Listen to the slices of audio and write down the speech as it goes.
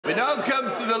We now come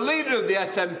to the leader of the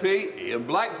SNP, Ian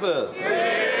Blackford.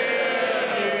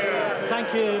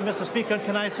 Thank you, Mr Speaker.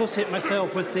 Can I associate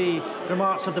myself with the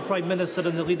remarks of the Prime Minister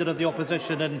and the Leader of the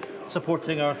Opposition in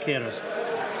supporting our carers?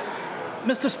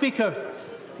 Mr Speaker,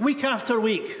 week after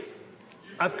week,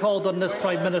 I've called on this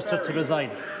Prime Minister to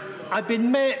resign. I've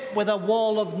been met with a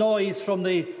wall of noise from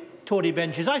the Tory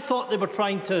benches. I thought they were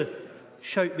trying to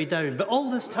shout me down, but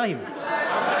all this time...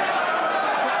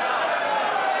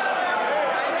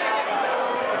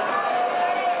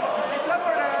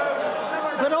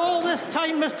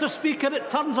 Mr Speaker, it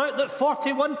turns out that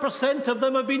 41% of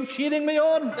them have been cheering me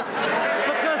on.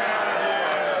 Because,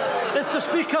 Mr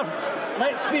Speaker,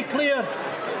 let's be clear,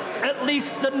 at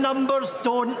least the numbers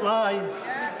don't lie.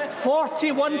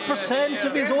 41%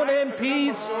 of his own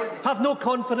MPs have no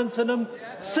confidence in him.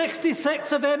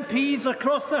 66 of MPs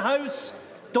across the House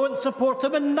don't support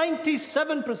him, and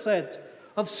 97%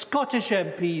 of Scottish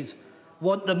MPs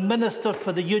want the Minister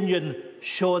for the Union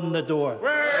shown the door.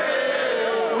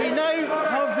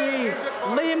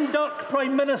 Lame duck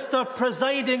Prime Minister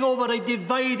presiding over a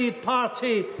divided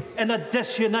party in a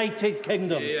disunited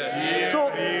kingdom.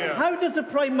 How does the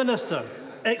Prime Minister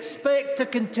expect to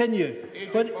continue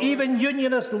when even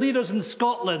unionist leaders in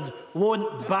Scotland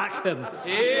won't back him?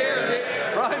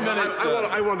 Prime Minister.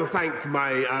 I want to thank the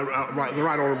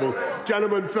right honourable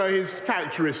gentleman for his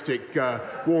characteristic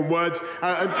warm words.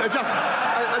 And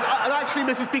actually,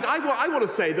 Mr Speaker, I want to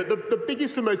say that the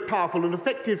biggest and most powerful and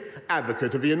effective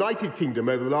advocate of the United Kingdom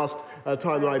over the last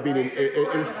time that I've been in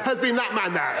has been that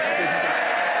man there.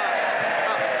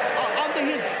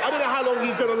 I don't know how long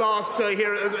he's going to last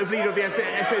here as leader of the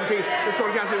SNP, the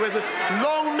Scottish Council of Westminster.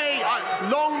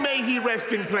 Long may he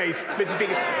rest in place, Mr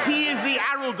Speaker. He is the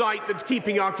Araldite that's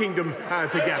keeping our kingdom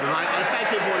together. I thank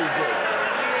him for what he's doing.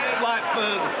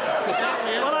 Blackford.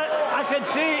 Well, I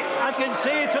can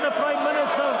say to the Prime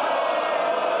Minister...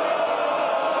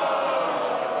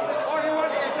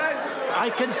 I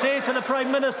can say to the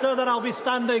Prime Minister that I'll be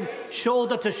standing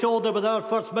shoulder to shoulder with our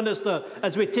First Minister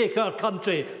as we take our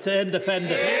country to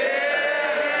independence.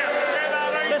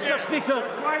 Mr Speaker,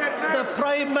 the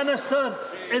Prime Minister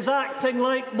is acting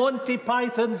like Monty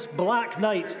Python's Black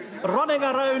Knight, running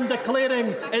around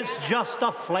declaring it's just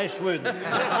a flesh wound.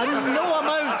 And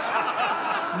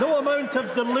no amount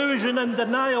of delusion and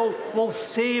denial will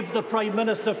save the Prime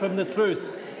Minister from the truth.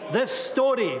 This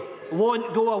story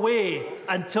won't go away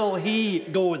until he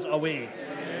goes away.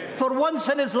 For once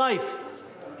in his life,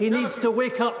 he needs to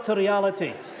wake up to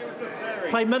reality.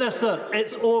 Prime Minister,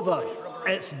 it's over.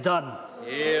 It's done.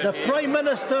 The Prime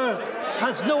Minister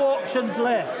has no options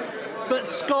left, but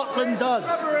Scotland does.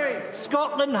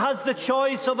 Scotland has the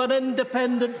choice of an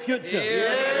independent future.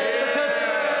 Because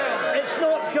it's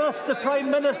not just the Prime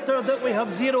Minister that we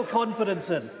have zero confidence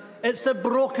in. It's the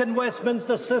broken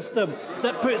Westminster system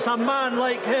that puts a man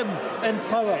like him in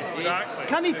power. Exactly.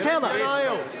 Can he tell us,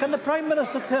 can the Prime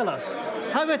Minister tell us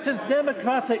how it is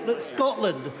democratic that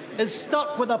Scotland is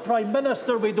stuck with a Prime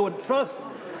Minister we don't trust,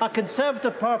 a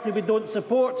Conservative Party we don't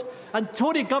support, and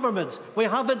Tory governments we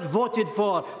haven't voted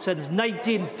for since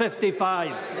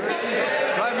 1955?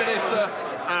 Prime Minister.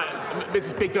 Mr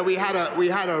Speaker, we had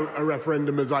a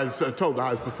referendum, as I've told the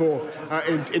House before,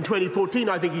 in 2014.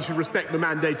 I think he should respect the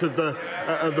mandate of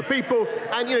the people.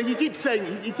 And he keeps saying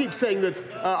that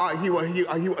he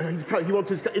wants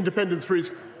his independence for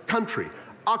his country.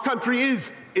 Our country is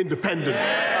independent,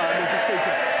 Mr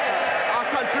Speaker. Our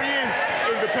country is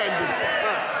independent.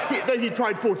 He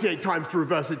tried 48 times to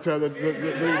reverse it to the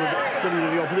leader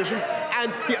of the opposition.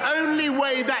 And the only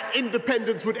way that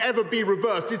independence would ever be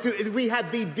reversed is if we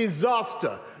had the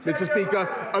disaster, Mr Speaker,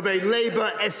 of a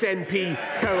Labour SNP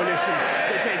coalition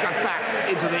to take us back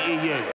into the EU.